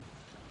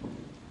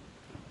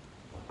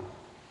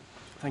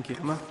Thank you,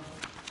 Emma.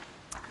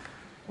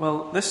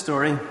 Well, this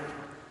story,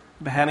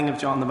 the beheading of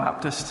John the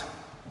Baptist,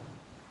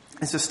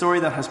 is a story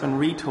that has been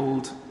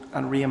retold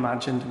and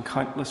reimagined in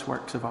countless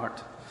works of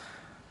art.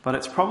 But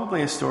it's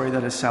probably a story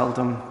that is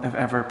seldom, if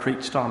ever,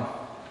 preached on.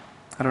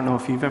 I don't know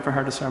if you've ever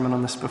heard a sermon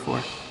on this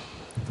before.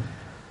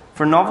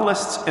 For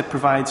novelists, it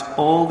provides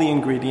all the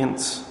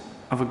ingredients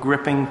of a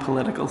gripping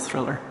political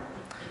thriller.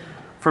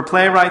 For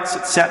playwrights,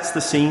 it sets the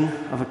scene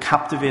of a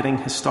captivating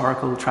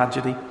historical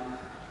tragedy.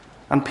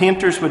 And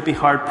painters would be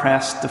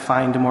hard-pressed to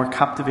find a more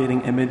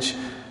captivating image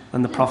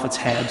than the prophet's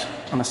head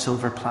on a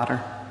silver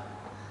platter.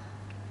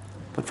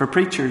 But for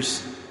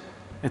preachers,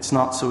 it's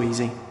not so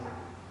easy.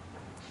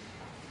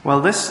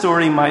 While this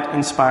story might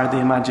inspire the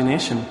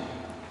imagination,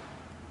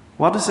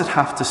 what does it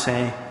have to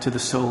say to the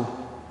soul?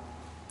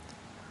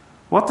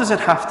 What does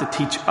it have to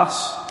teach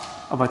us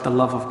about the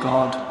love of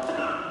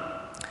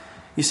God?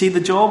 You see,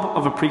 the job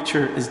of a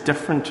preacher is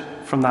different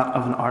from that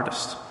of an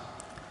artist.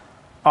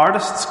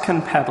 Artists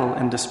can peddle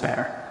in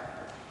despair,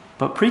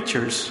 but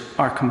preachers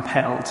are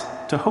compelled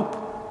to hope.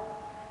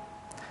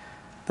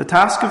 The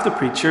task of the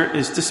preacher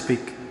is to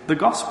speak the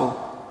gospel,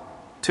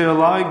 to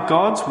allow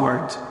God's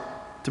word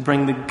to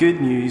bring the good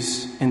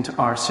news into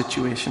our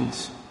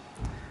situations.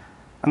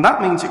 And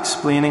that means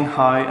explaining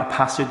how a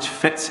passage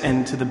fits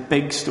into the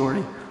big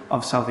story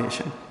of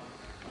salvation.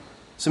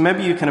 So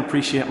maybe you can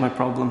appreciate my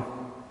problem.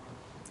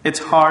 It's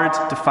hard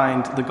to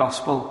find the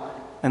gospel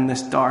in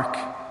this dark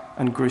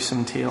and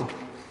gruesome tale.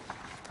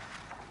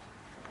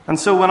 And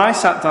so when I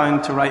sat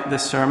down to write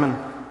this sermon,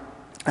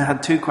 I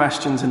had two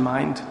questions in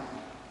mind.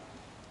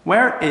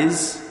 Where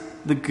is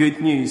the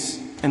good news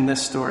in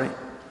this story?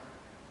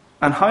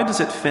 And how does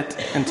it fit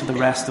into the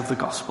rest of the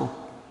gospel?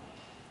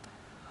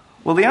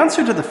 Well, the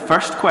answer to the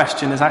first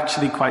question is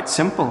actually quite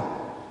simple.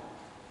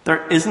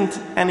 There isn't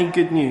any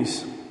good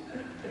news.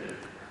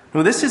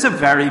 No, this is a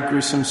very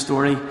gruesome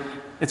story.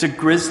 It's a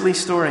grisly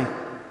story.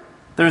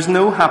 There is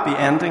no happy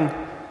ending.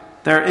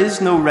 There is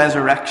no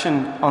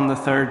resurrection on the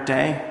third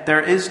day.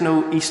 There is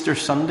no Easter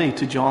Sunday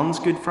to John's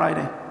Good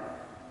Friday.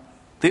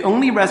 The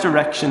only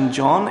resurrection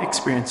John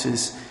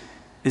experiences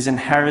is in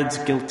Herod's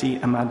guilty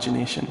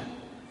imagination,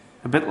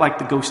 a bit like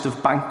the ghost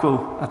of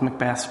Banquo at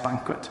Macbeth's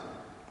banquet.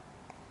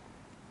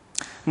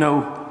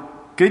 No,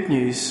 good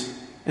news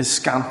is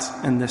scant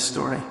in this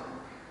story.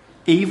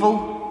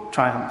 Evil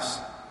triumphs.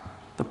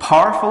 The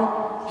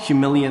powerful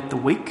humiliate the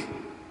weak.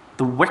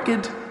 The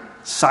wicked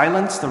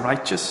silence the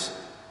righteous.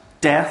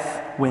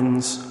 Death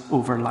wins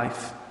over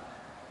life.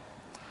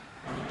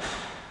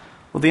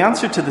 Well, the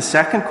answer to the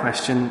second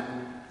question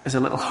is a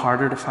little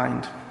harder to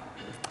find.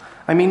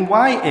 I mean,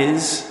 why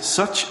is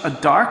such a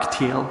dark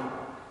tale,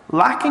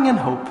 lacking in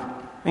hope,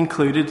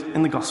 included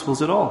in the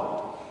Gospels at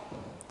all?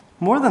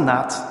 More than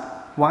that,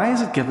 why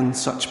is it given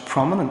such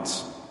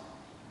prominence?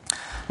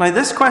 Now,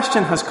 this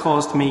question has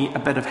caused me a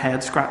bit of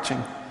head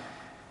scratching.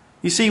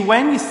 You see,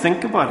 when you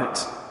think about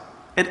it,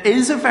 it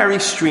is a very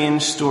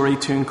strange story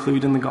to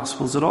include in the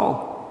Gospels at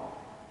all.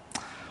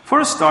 For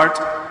a start,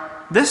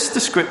 this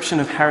description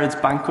of Herod's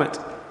banquet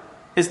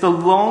is the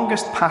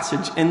longest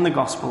passage in the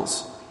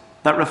Gospels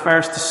that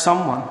refers to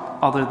someone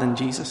other than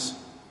Jesus.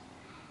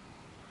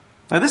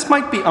 Now, this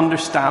might be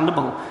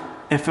understandable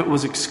if it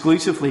was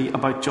exclusively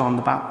about John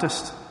the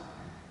Baptist.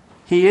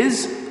 He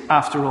is,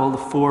 after all, the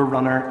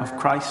forerunner of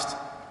Christ,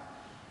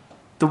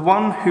 the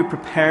one who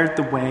prepared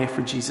the way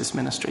for Jesus'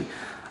 ministry.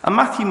 And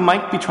Matthew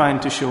might be trying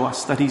to show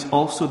us that he's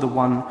also the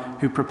one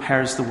who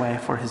prepares the way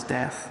for his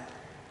death.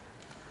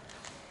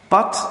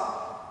 But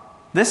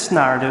this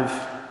narrative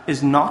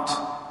is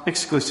not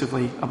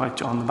exclusively about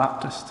John the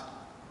Baptist.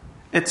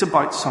 It's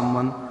about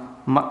someone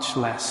much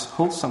less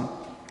wholesome.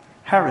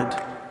 Herod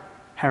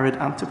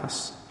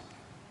Antipas.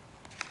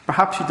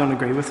 Perhaps you don't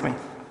agree with me.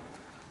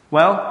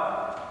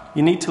 Well,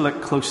 you need to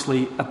look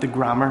closely at the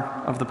grammar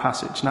of the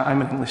passage. Now,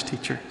 I'm an English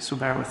teacher, so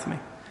bear with me.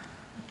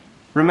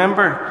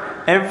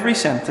 Remember, every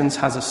sentence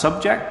has a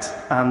subject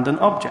and an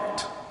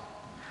object.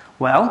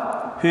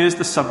 Well, who is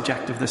the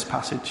subject of this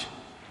passage?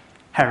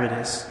 Herod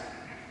is.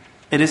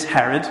 It is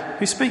Herod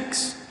who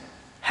speaks.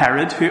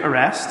 Herod who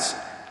arrests.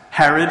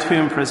 Herod who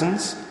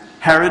imprisons.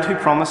 Herod who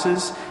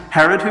promises.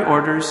 Herod who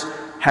orders.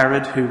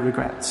 Herod who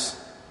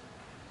regrets.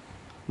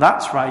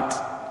 That's right,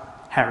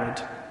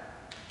 Herod.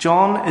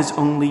 John is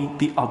only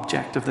the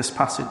object of this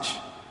passage.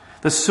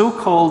 The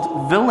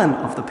so-called villain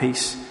of the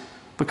piece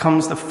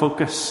becomes the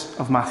focus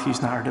of Matthew's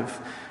narrative.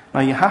 Now,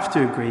 you have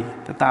to agree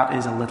that that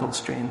is a little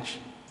strange.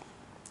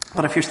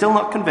 But if you're still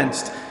not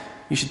convinced,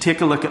 you should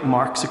take a look at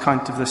Mark's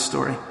account of this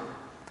story,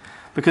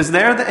 because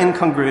there the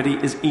incongruity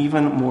is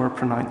even more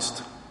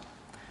pronounced.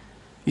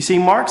 You see,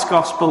 Mark's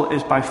gospel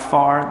is by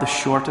far the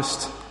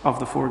shortest of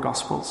the four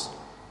gospels.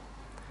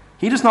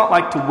 He does not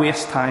like to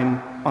waste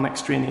time on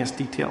extraneous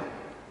detail.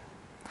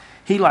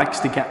 He likes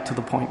to get to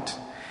the point.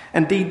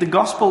 Indeed, the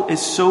gospel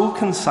is so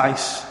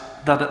concise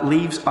that it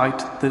leaves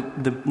out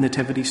the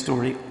nativity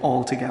story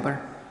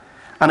altogether.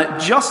 And it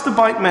just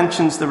about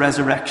mentions the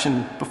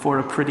resurrection before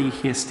a pretty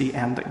hasty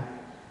ending.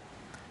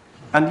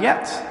 And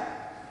yet,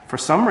 for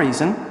some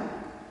reason,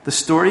 the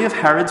story of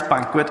Herod's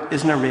banquet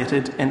is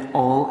narrated in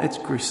all its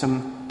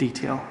gruesome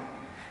detail.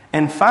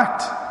 In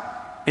fact,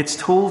 it's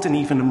told in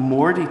even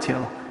more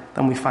detail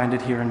than we find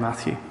it here in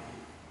Matthew.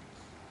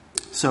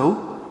 So,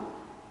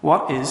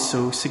 what is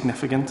so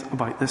significant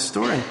about this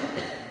story?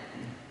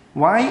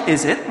 Why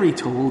is it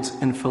retold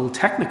in full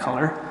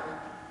Technicolor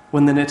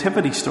when the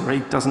Nativity story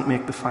doesn't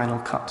make the final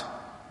cut?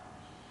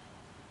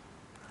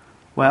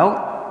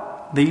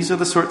 Well, these are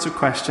the sorts of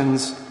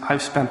questions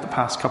I've spent the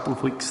past couple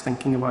of weeks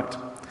thinking about,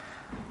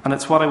 and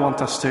it's what I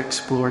want us to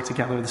explore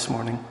together this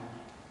morning.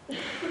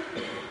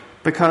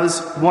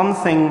 Because one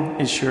thing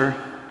is sure,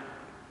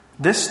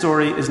 this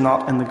story is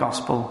not in the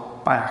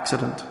Gospel by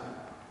accident.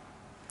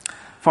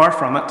 Far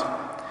from it.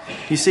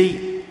 You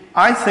see,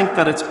 I think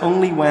that it's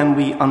only when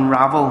we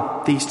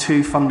unravel these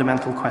two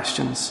fundamental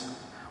questions,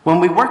 when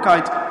we work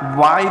out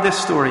why this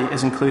story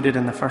is included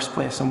in the first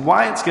place and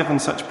why it's given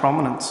such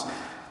prominence,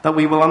 that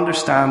we will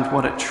understand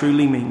what it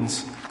truly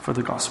means for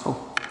the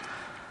gospel.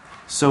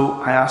 So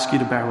I ask you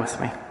to bear with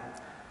me,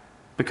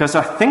 because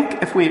I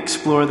think if we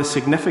explore the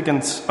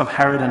significance of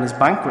Herod and his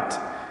banquet,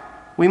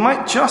 we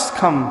might just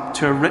come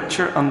to a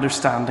richer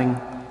understanding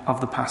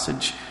of the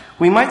passage.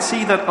 We might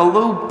see that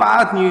although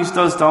bad news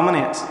does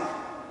dominate,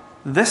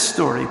 this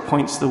story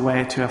points the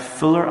way to a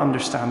fuller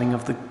understanding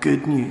of the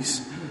good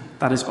news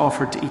that is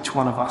offered to each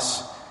one of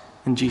us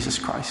in Jesus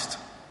Christ.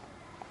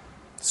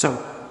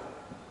 So,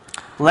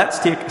 let's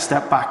take a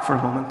step back for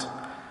a moment.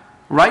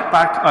 Right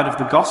back out of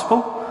the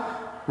gospel,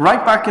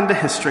 right back into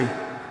history,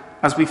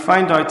 as we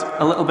find out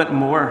a little bit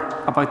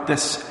more about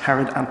this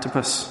Herod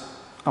Antipas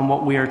and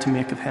what we are to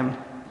make of him.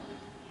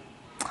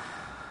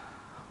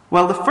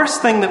 Well, the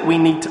first thing that we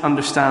need to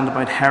understand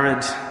about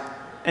Herod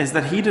is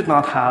that he did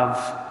not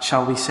have,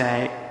 shall we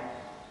say,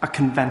 a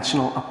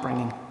conventional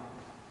upbringing.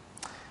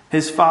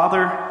 His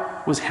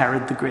father was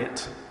Herod the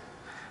Great,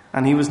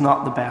 and he was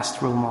not the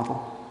best role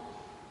model.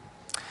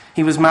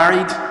 He was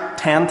married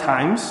 10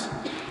 times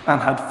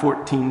and had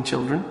 14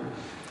 children.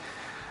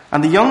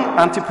 And the young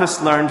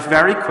Antipas learned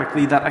very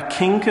quickly that a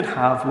king could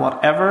have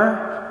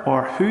whatever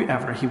or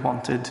whoever he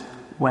wanted,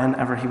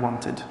 whenever he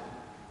wanted.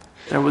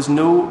 There was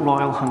no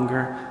royal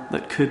hunger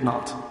that could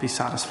not be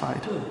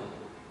satisfied.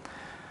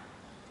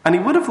 And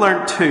he would have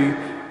learned too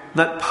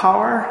that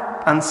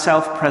power and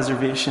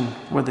self-preservation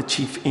were the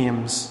chief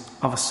aims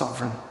of a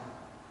sovereign.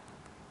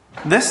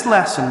 This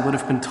lesson would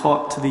have been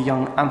taught to the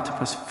young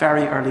Antipas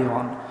very early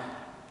on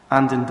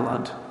and in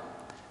blood.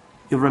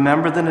 You'll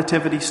remember the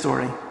Nativity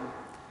story.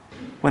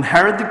 When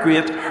Herod the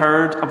Great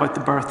heard about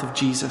the birth of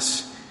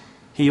Jesus,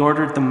 he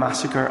ordered the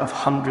massacre of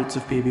hundreds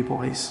of baby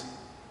boys.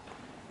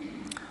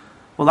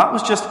 Well, that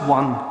was just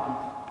one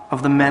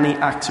of the many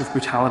acts of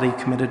brutality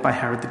committed by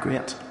Herod the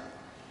Great.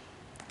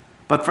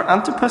 But for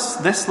Antipas,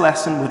 this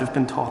lesson would have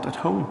been taught at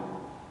home,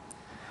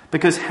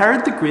 because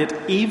Herod the Great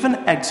even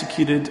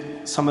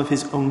executed some of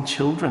his own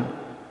children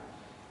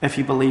if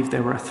he believed they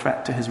were a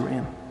threat to his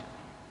reign.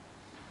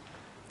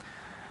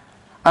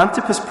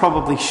 Antipas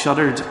probably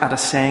shuddered at a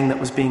saying that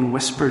was being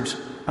whispered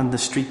on the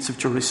streets of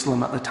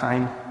Jerusalem at the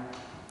time: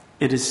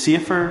 "It is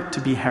safer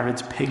to be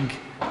Herod's pig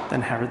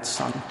than Herod's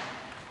son."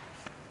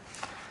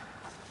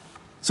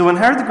 So when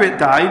Herod the Great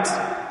died,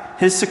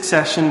 his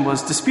succession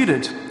was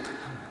disputed,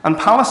 and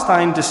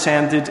Palestine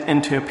descended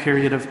into a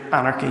period of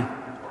anarchy.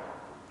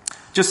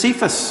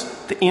 Josephus,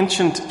 the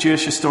ancient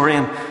Jewish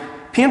historian,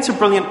 paints a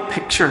brilliant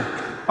picture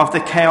of the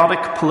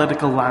chaotic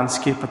political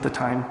landscape at the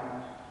time.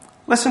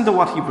 Listen to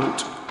what he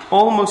wrote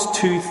almost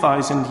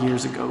 2,000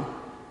 years ago.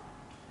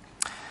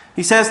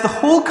 He says the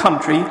whole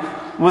country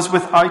was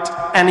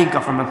without any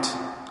government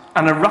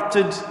and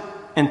erupted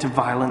into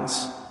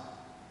violence.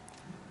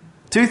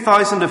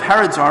 2,000 of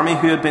Herod's army,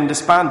 who had been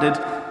disbanded,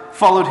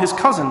 followed his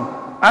cousin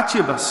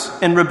Archelaus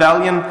in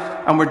rebellion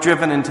and were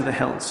driven into the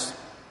hills.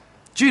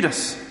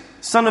 Judas,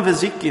 son of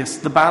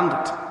Ezekias the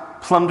bandit,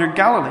 plundered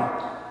Galilee,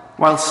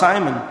 while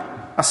Simon,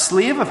 a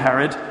slave of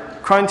Herod,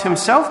 crowned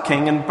himself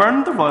king and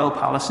burned the royal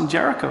palace in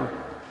Jericho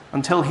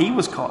until he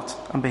was caught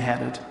and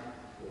beheaded.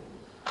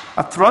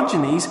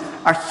 Athrogenes,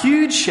 a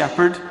huge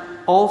shepherd,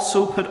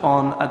 also put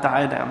on a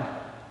diadem.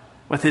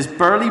 With his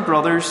burly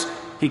brothers,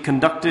 he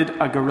conducted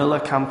a guerrilla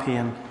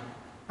campaign,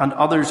 and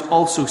others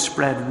also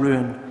spread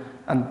ruin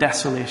and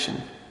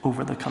desolation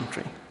over the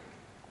country.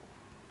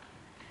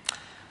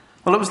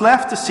 Well, it was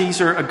left to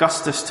Caesar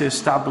Augustus to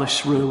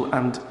establish rule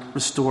and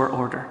restore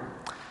order.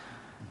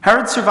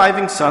 Herod's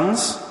surviving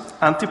sons,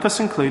 Antipas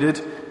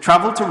included,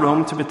 travelled to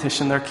Rome to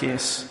petition their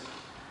case.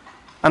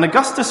 And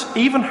Augustus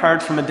even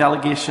heard from a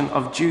delegation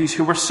of Jews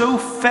who were so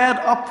fed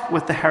up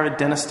with the Herod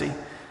dynasty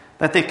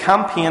that they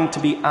campaigned to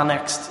be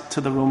annexed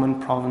to the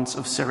Roman province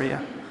of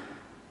Syria,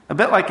 a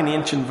bit like an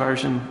ancient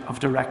version of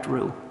direct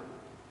rule.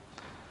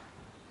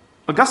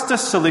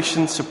 Augustus'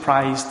 solution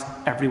surprised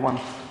everyone.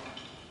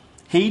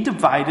 He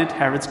divided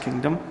Herod's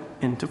kingdom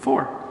into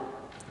 4.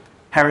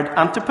 Herod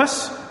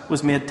Antipas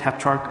was made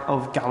tetrarch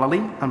of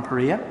Galilee and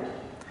Perea,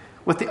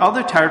 with the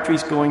other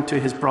territories going to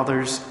his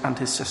brothers and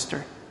his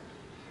sister.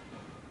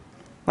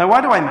 Now,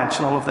 why do I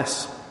mention all of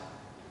this?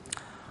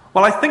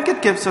 Well, I think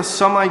it gives us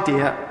some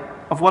idea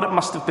of what it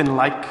must have been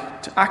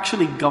like to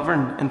actually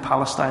govern in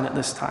Palestine at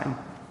this time.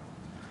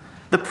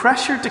 The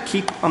pressure to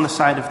keep on the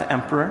side of the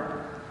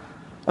emperor,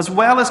 as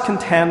well as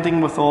contending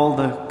with all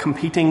the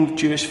competing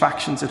Jewish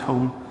factions at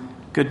home,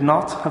 could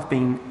not have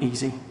been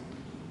easy.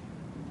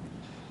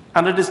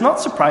 And it is not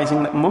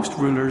surprising that most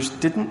rulers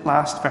didn't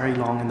last very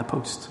long in the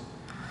post.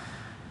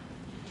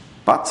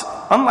 But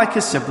unlike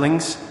his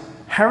siblings,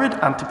 Herod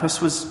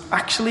Antipas was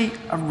actually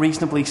a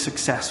reasonably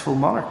successful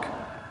monarch.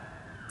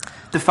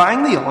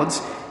 Defying the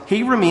odds,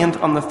 he remained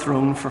on the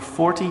throne for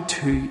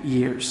 42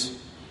 years.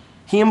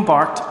 He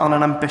embarked on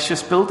an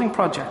ambitious building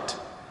project.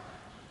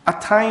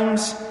 At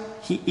times,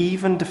 he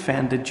even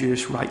defended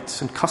Jewish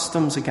rights and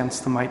customs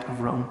against the might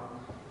of Rome.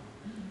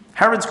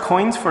 Herod's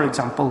coins, for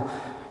example,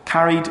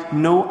 carried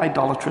no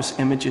idolatrous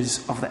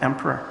images of the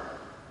emperor.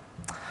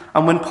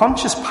 And when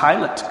Pontius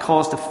Pilate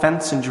caused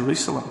offence in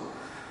Jerusalem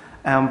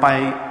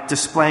by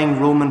displaying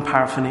Roman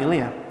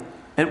paraphernalia,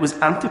 it was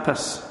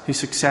Antipas who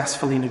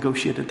successfully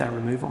negotiated their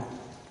removal.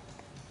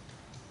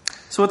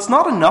 So it's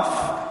not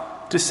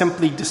enough to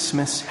simply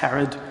dismiss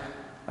Herod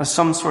as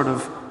some sort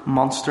of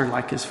monster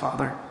like his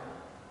father.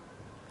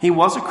 He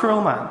was a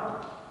cruel man,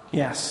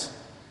 yes.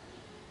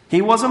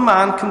 He was a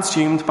man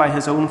consumed by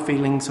his own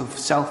feelings of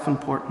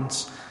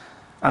self-importance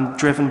and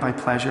driven by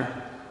pleasure.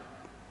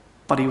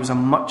 But he was a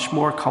much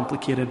more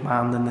complicated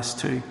man than this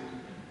too.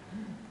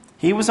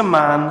 He was a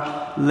man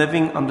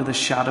living under the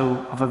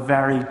shadow of a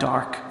very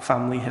dark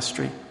family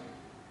history.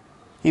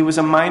 He was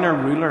a minor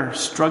ruler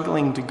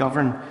struggling to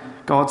govern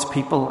God's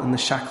people in the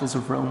shackles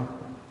of Rome.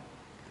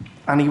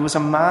 And he was a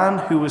man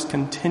who was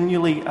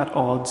continually at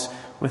odds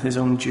with his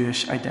own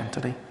Jewish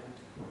identity.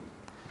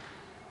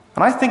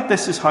 And I think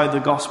this is how the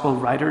gospel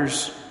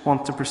writers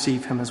want to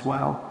perceive him as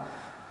well.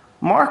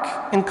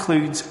 Mark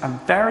includes a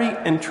very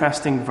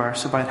interesting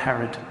verse about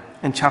Herod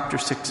in chapter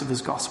 6 of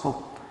his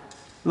gospel.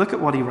 Look at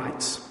what he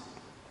writes.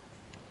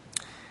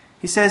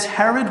 He says,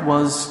 Herod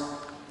was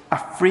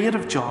afraid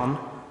of John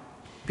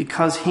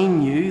because he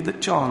knew that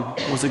John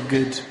was a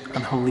good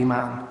and holy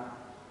man,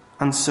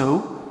 and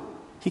so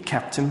he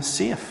kept him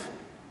safe.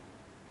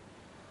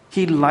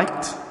 He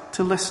liked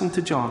to listen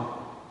to John,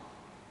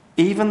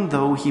 even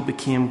though he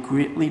became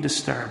greatly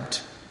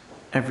disturbed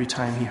every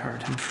time he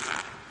heard him.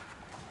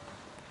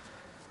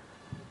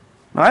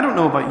 Now, I don't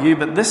know about you,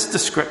 but this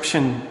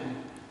description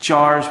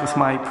jars with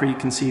my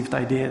preconceived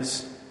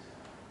ideas.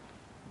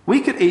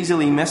 We could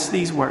easily miss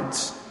these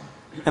words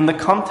in the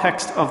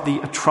context of the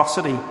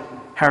atrocity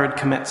Herod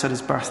commits at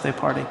his birthday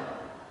party.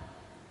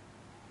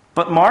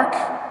 But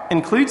Mark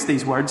includes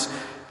these words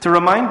to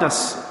remind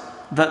us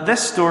that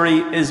this story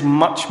is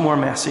much more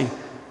messy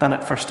than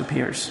it first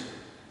appears.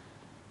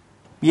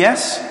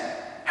 Yes,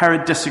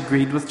 Herod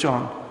disagreed with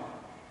John,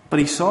 but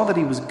he saw that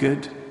he was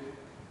good.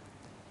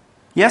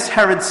 Yes,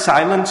 Herod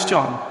silenced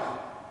John,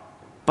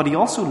 but he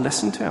also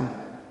listened to him.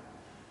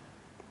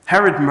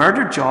 Herod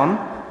murdered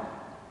John,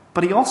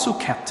 but he also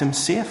kept him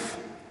safe.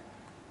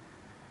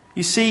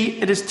 You see,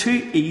 it is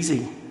too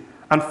easy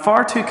and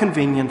far too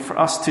convenient for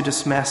us to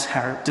dismiss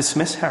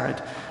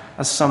Herod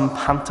as some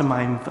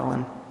pantomime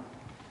villain.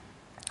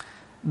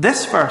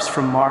 This verse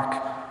from Mark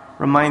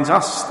reminds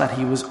us that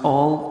he was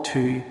all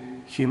too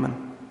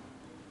human.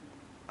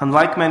 And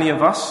like many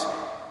of us,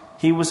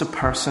 he was a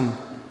person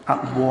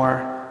at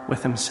war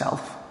with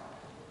himself.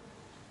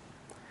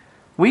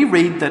 We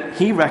read that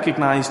he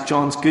recognized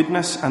John's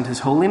goodness and his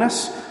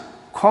holiness,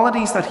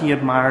 qualities that he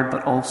admired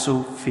but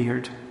also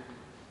feared.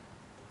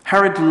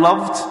 Herod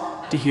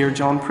loved to hear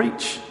John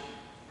preach,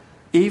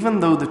 even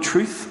though the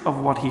truth of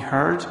what he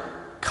heard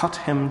cut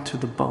him to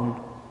the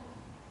bone.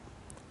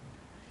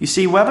 You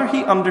see, whether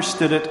he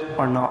understood it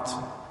or not,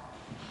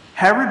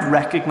 Herod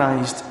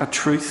recognized a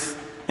truth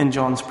in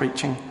John's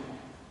preaching.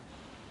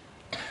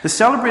 The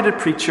celebrated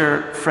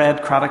preacher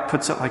Fred Craddock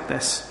puts it like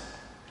this: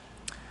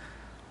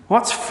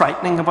 what's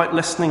frightening about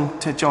listening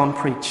to John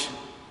preach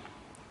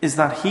is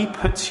that he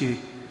puts you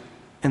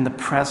in the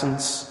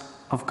presence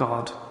of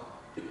God.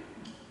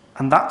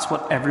 And that's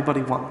what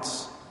everybody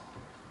wants.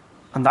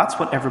 And that's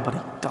what everybody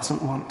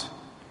doesn't want.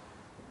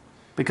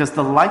 Because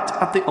the light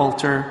at the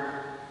altar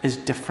is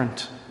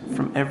different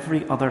from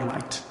every other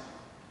light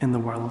in the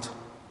world.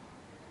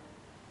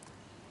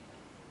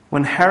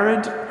 When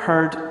Herod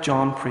heard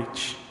John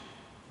preach,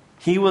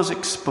 he was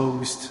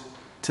exposed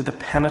to the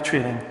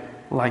penetrating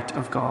light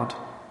of God.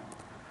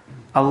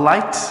 A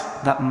light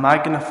that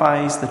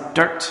magnifies the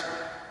dirt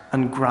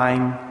and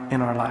grime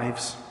in our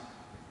lives.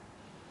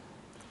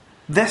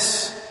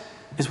 This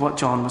is what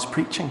John was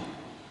preaching.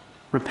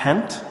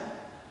 Repent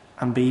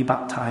and be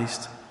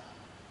baptized.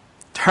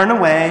 Turn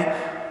away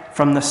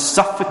from the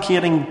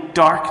suffocating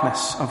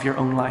darkness of your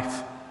own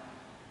life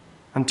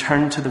and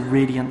turn to the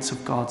radiance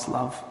of God's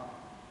love.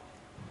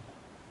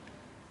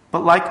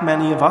 But like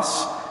many of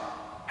us,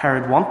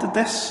 Herod wanted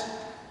this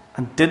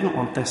and didn't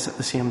want this at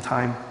the same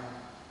time.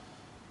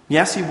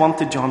 Yes, he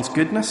wanted John's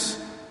goodness,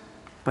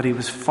 but he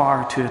was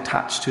far too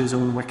attached to his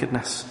own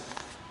wickedness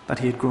that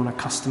he had grown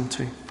accustomed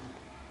to.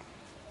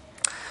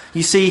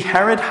 You see,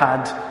 Herod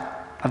had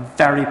a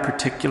very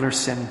particular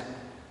sin.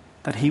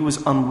 that he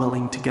was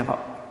unwilling to give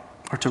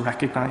up or to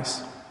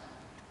recognize.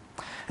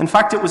 In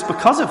fact, it was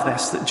because of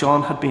this that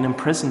John had been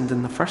imprisoned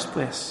in the first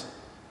place.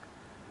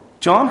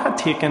 John had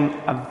taken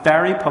a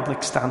very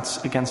public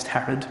stance against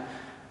Herod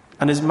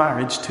and his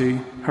marriage to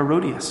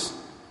Herodias,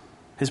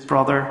 his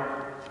brother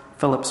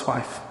Philip's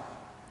wife.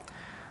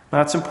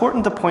 Now, it's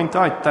important to point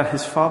out that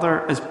his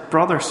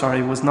brother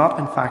was not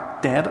in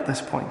fact dead at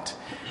this point.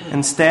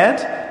 Instead,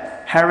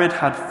 Herod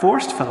had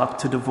forced Philip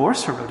to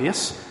divorce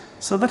Herodias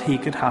so that he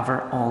could have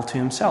her all to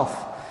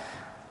himself.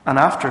 And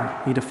after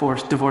he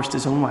divorced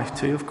his own wife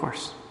too, of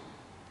course.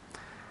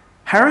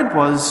 Herod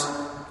was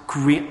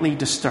greatly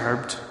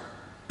disturbed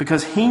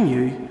because he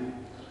knew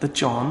that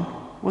John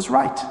was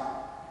right,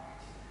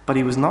 but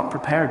he was not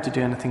prepared to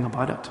do anything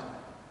about it.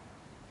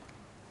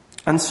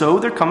 And so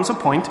there comes a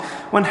point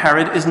when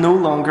Herod is no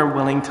longer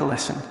willing to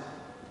listen,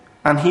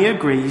 and he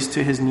agrees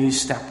to his new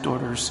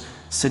stepdaughter's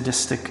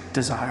sadistic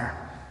desire.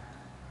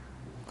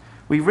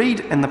 We read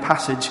in the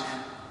passage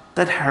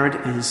that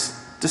Herod is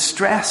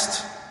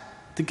distressed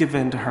to give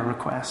in to her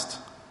request,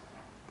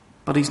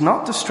 but he's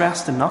not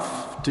distressed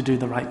enough to do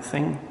the right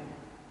thing.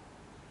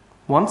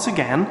 Once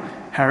again,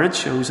 Herod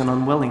shows an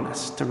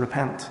unwillingness to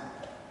repent.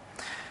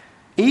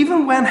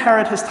 Even when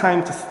Herod has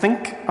time to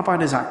think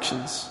about his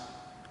actions,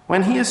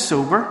 when he is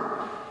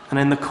sober and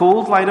in the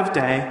cold light of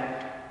day,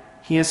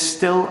 he is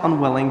still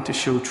unwilling to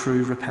show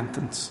true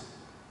repentance.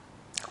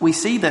 We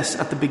see this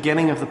at the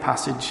beginning of the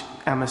passage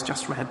Emma's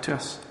just read to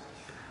us,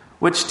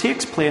 which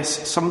takes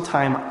place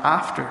sometime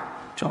after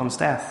John's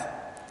death.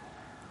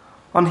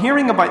 On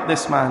hearing about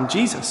this man,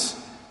 Jesus,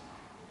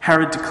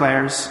 Herod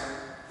declares,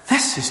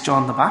 "This is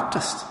John the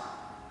Baptist.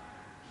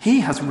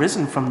 He has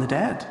risen from the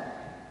dead."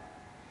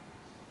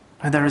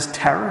 And there is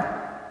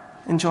terror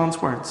in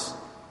John's words,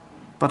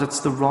 but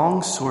it's the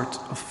wrong sort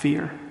of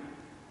fear.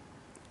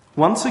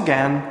 Once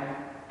again,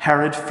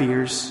 Herod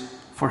fears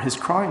for his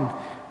crown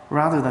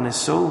rather than his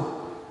soul.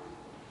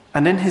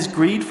 And in his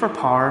greed for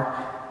power,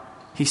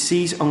 he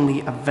sees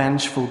only a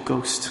vengeful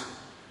ghost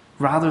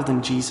rather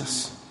than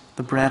Jesus,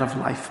 the bread of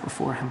life,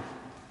 before him.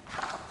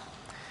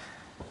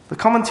 The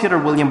commentator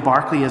William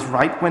Barclay is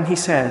right when he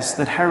says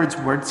that Herod's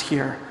words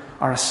here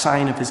are a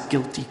sign of his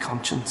guilty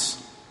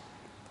conscience.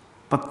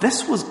 But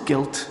this was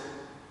guilt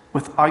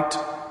without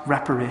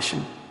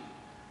reparation.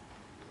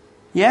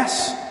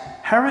 Yes,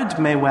 Herod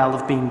may well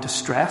have been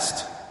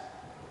distressed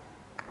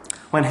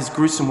when his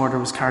gruesome order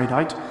was carried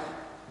out,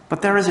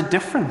 but there is a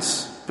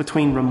difference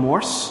between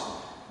remorse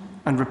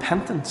and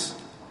repentance.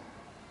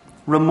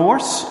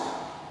 Remorse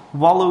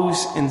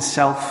wallows in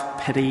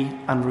self-pity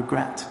and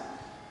regret.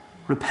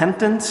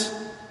 Repentance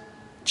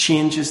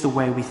changes the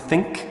way we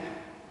think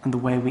and the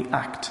way we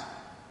act.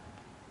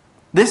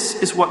 This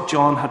is what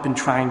John had been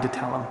trying to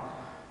tell him,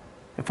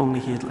 if only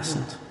he had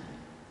listened.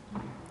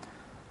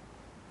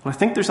 Well, I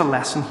think there's a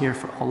lesson here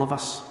for all of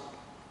us.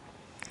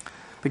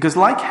 Because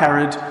like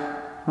Herod,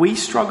 we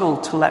struggle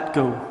to let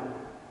go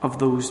of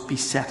those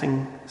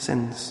besetting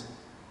sins.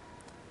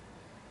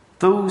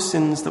 Those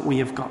sins that we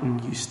have gotten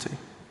used to.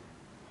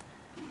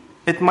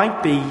 It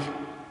might be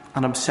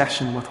an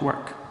obsession with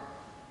work,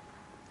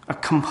 a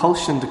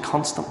compulsion to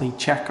constantly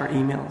check our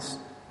emails.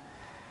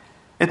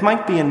 It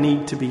might be a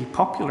need to be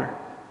popular,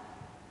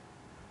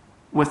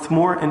 with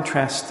more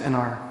interest in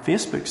our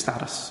Facebook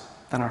status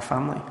than our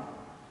family.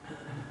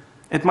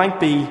 It might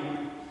be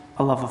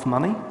a love of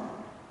money,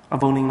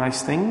 of owning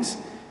nice things.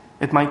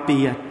 It might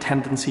be a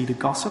tendency to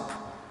gossip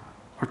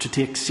or to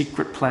take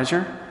secret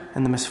pleasure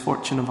in the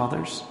misfortune of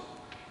others.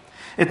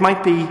 It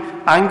might be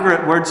anger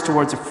at words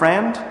towards a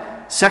friend,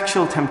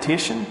 sexual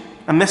temptation,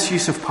 a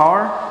misuse of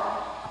power,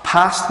 a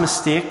past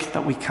mistake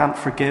that we can't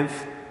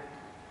forgive.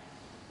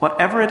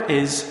 Whatever it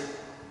is,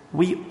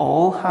 we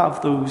all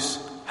have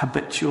those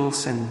habitual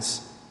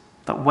sins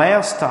that weigh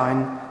us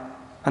down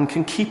and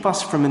can keep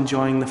us from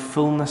enjoying the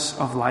fullness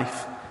of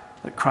life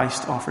that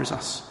Christ offers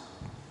us.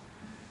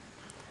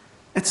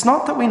 It's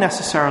not that we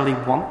necessarily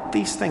want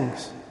these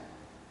things.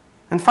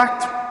 In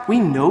fact, we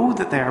know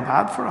that they are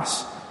bad for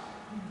us.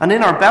 And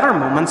in our better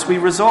moments, we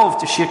resolve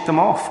to shake them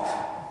off.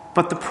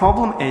 But the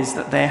problem is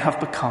that they have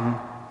become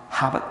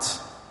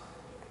habits.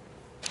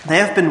 They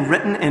have been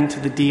written into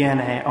the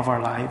DNA of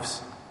our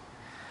lives.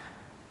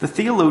 The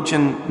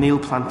theologian Neil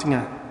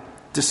Plantinga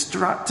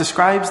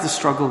describes the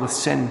struggle with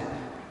sin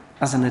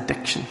as an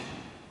addiction.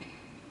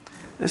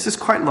 This is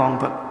quite long,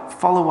 but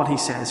follow what he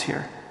says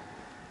here.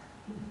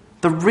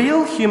 The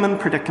real human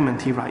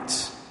predicament, he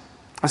writes,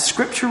 as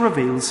Scripture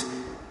reveals,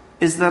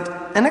 is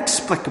that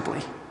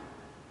inexplicably,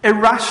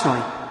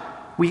 irrationally,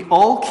 we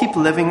all keep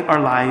living our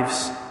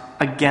lives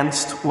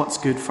against what's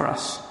good for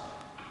us.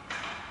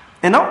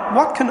 In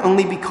what can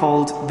only be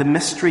called the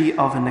mystery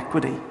of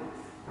iniquity,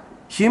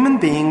 human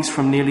beings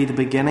from nearly the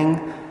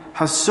beginning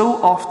have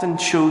so often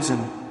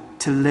chosen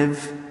to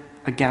live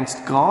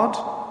against God,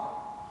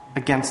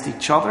 against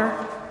each other,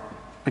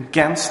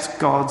 against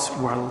God's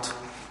world.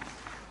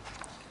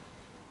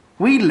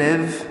 We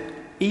live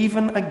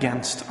even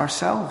against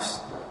ourselves.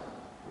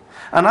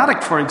 An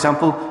addict, for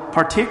example,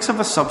 partakes of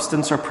a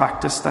substance or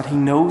practice that he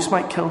knows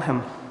might kill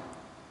him.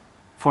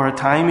 For a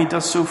time he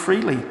does so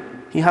freely.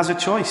 He has a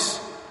choice.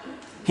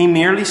 He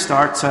merely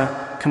starts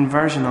a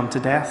conversion unto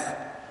death.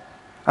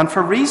 And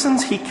for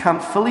reasons he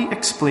can't fully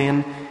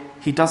explain,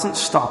 he doesn't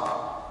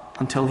stop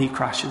until he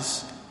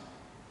crashes.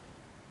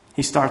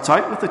 He starts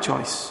out with a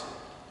choice.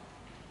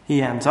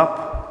 He ends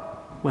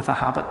up with a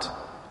habit.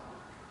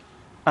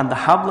 And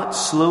the habit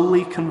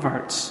slowly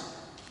converts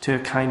to a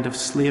kind of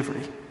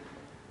slavery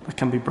that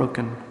can be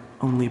broken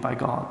only by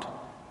God.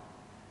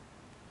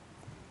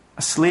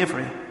 A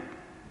slavery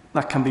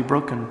that can be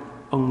broken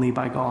only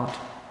by God.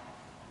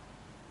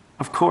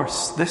 Of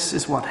course, this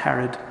is what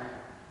Herod,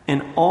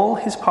 in all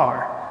his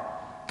power,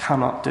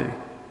 cannot do.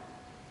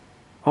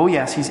 Oh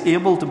yes, he's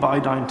able to bow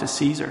down to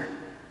Caesar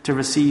to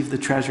receive the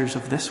treasures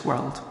of this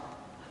world,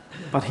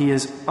 but he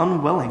is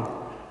unwilling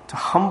to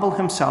humble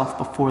himself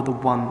before the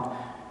one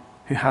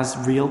who has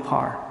real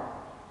power,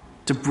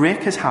 to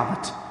break his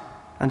habit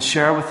and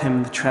share with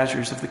him the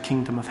treasures of the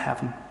kingdom of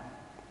heaven.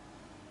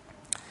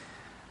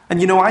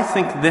 And I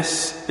think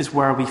this is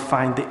where we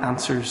find the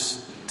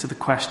answers to the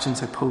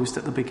questions I posed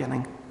at the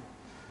beginning.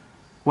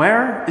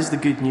 Where is the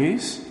good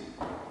news?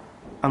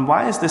 And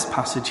why is this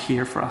passage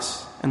here for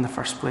us in the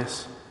first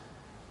place?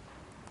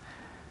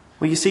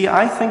 Well, you see,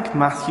 I think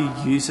Matthew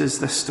uses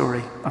this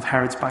story of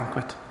Herod's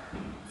banquet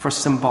for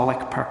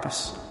symbolic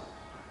purpose.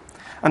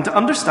 And to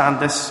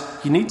understand this,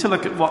 you need to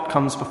look at what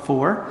comes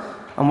before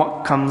and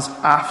what comes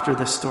after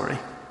this story.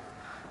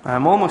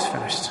 I'm almost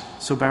finished,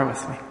 so bear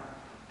with me.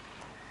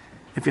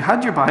 If you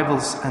had your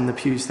Bibles in the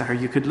pews there,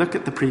 you could look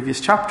at the previous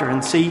chapter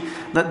and see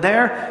that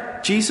there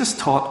Jesus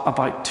taught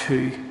about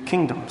two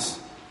kingdoms.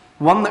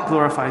 One that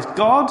glorifies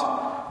God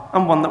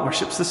and one that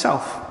worships the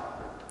self.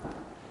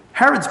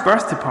 Herod's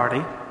birthday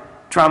party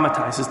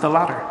dramatizes the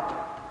latter.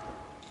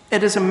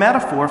 It is a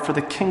metaphor for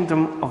the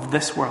kingdom of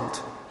this world.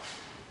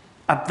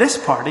 At this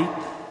party,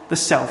 the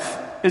self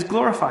is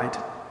glorified.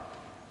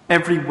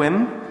 Every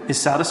whim is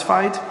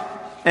satisfied.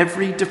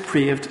 Every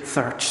depraved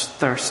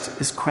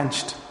thirst is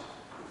quenched.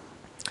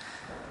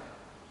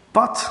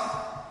 But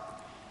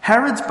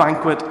Herod's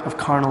banquet of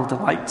carnal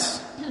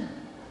delights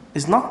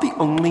is not the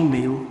only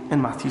meal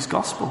in Matthew's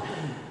Gospel.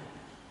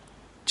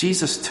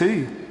 Jesus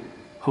too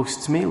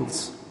hosts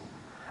meals,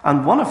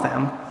 and one of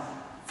them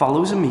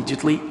follows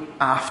immediately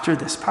after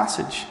this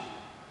passage,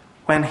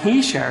 when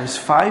he shares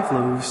 5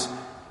 loaves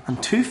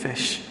and 2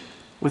 fish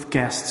with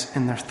guests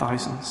in their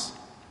thousands.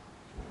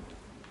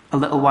 A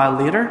little while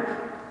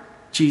later,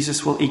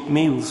 Jesus will eat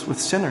meals with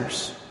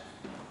sinners,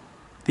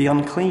 the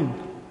unclean,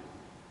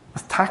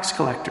 with tax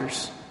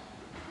collectors,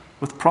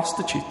 with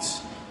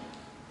prostitutes.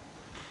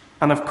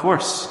 And of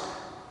course,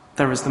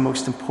 there is the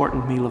most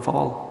important meal of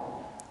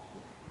all,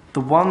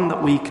 the one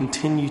that we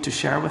continue to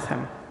share with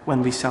him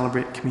when we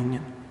celebrate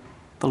communion,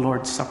 the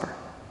Lord's Supper.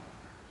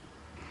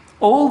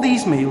 All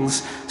these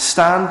meals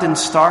stand in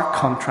stark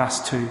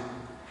contrast to,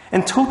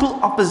 in total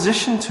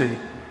opposition to,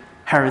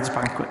 Herod's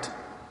banquet.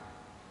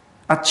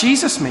 At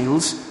Jesus'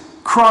 meals,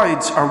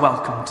 crowds are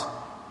welcomed,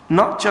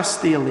 not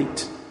just the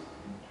elite.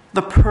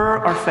 The poor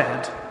are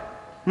fed,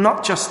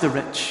 not just the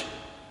rich.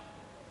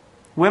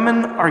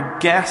 Women are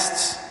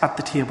guests at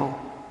the table,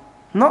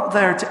 not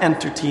there to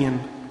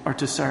entertain or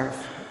to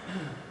serve.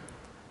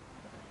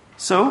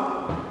 So,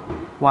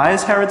 why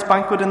is Herod's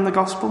banquet in the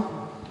Gospel?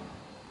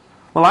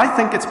 Well, I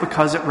think it's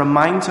because it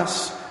reminds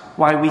us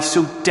why we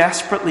so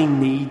desperately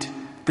need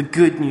the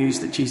good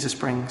news that Jesus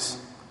brings.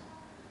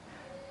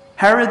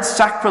 Herod's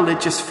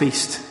sacrilegious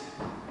feast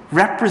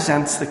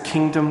represents the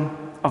kingdom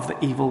of the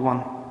evil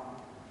one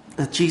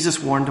that Jesus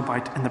warned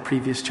about in the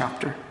previous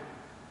chapter.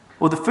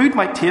 Well, the food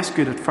might taste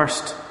good at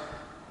first,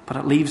 but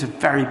it leaves a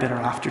very bitter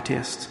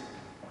aftertaste.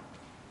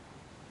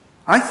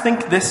 I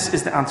think this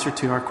is the answer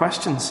to our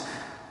questions,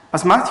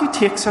 as Matthew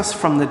takes us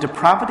from the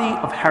depravity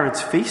of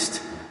Herod's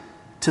feast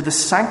to the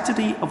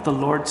sanctity of the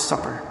Lord's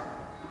Supper.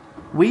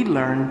 We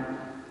learn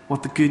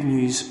what the good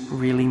news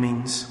really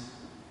means.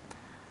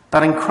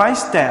 That in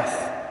Christ's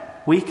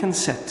death, we can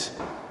sit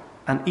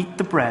and eat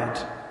the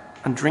bread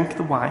and drink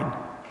the wine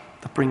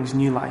that brings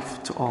new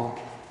life to all.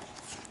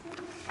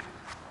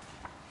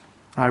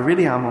 I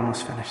really am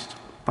almost finished,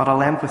 but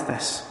I'll end with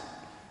this.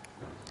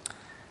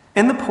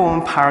 In the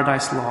poem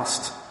Paradise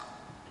Lost,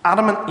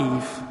 Adam and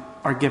Eve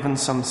are given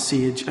some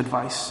sage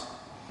advice.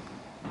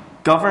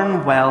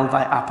 Govern well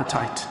thy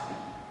appetite,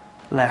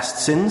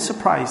 lest sin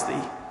surprise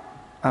thee,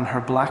 and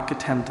her black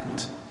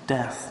attendant,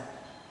 death.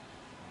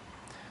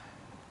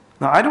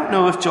 Now, I don't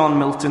know if John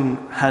Milton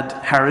had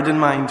Herod in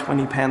mind when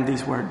he penned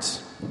these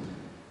words,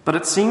 but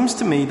it seems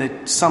to me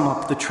they sum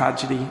up the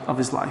tragedy of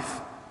his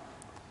life.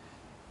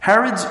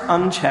 Herod's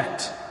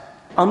unchecked,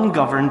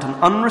 ungoverned, and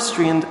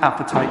unrestrained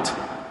appetite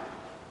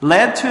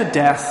led to a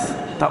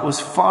death that was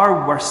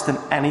far worse than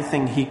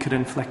anything he could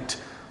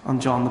inflict on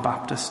John the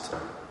Baptist.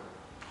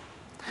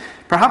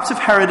 Perhaps if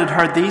Herod had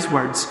heard these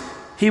words,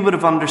 he would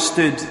have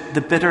understood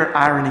the bitter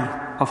irony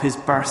of his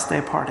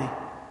birthday party.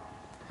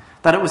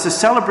 That it was a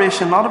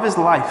celebration not of his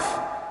life,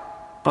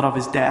 but of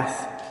his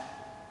death.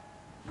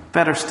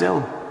 Better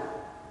still,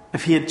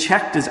 if he had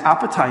checked his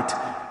appetite,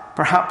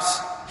 perhaps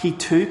he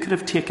too could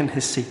have taken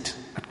his seat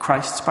at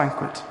Christ's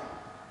banquet.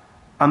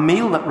 A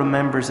meal that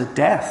remembers a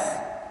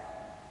death,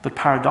 but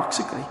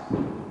paradoxically,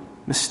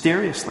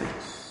 mysteriously,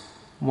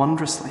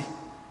 wondrously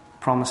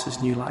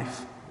promises new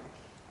life.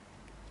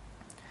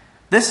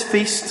 This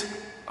feast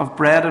of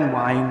bread and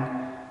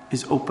wine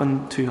is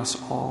open to us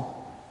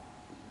all.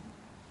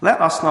 Let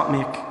us not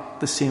make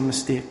the same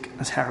mistake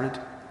as Herod.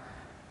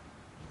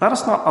 Let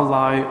us not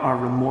allow our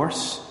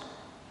remorse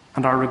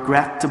and our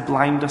regret to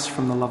blind us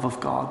from the love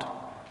of God.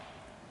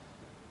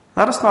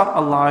 Let us not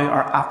allow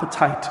our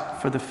appetite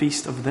for the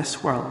feast of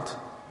this world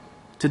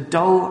to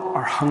dull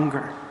our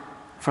hunger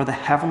for the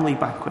heavenly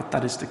banquet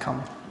that is to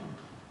come.